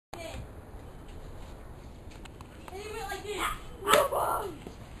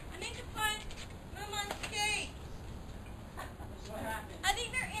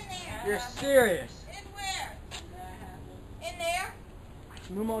You're serious? In where? In there? Is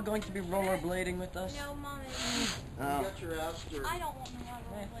Mumo going to be rollerblading with us? No, Mommy. Oh. You got your ass dirty. I don't want no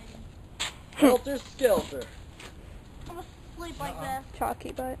more rollerblading. Helter Skelter. I'm gonna sleep like this.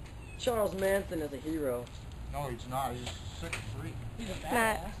 Chalky butt. Charles Manson is a hero. No, he's not. He's a sick freak. He's a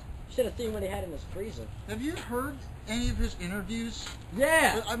Matt. Should have seen what he had in his freezer. Have you heard any of his interviews?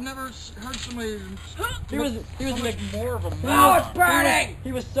 Yeah! I've never heard somebody He was more of a Oh, man. it's burning!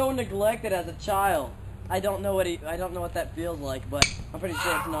 He was so neglected as a child. I don't know what that feels like, but I'm pretty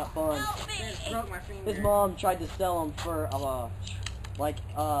sure it's not fun. His mom tried to sell him for a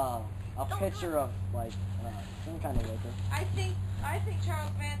picture of some kind of liquor. I think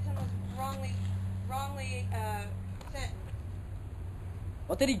Charles Manson was wrongly sent.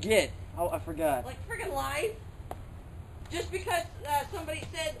 What did he get? Oh, I forgot. Like friggin' life. Just because somebody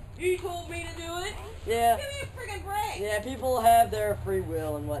said he told me to do it. Yeah. Give me a friggin' break. Yeah, people have their free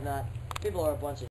will and whatnot. People are a bunch of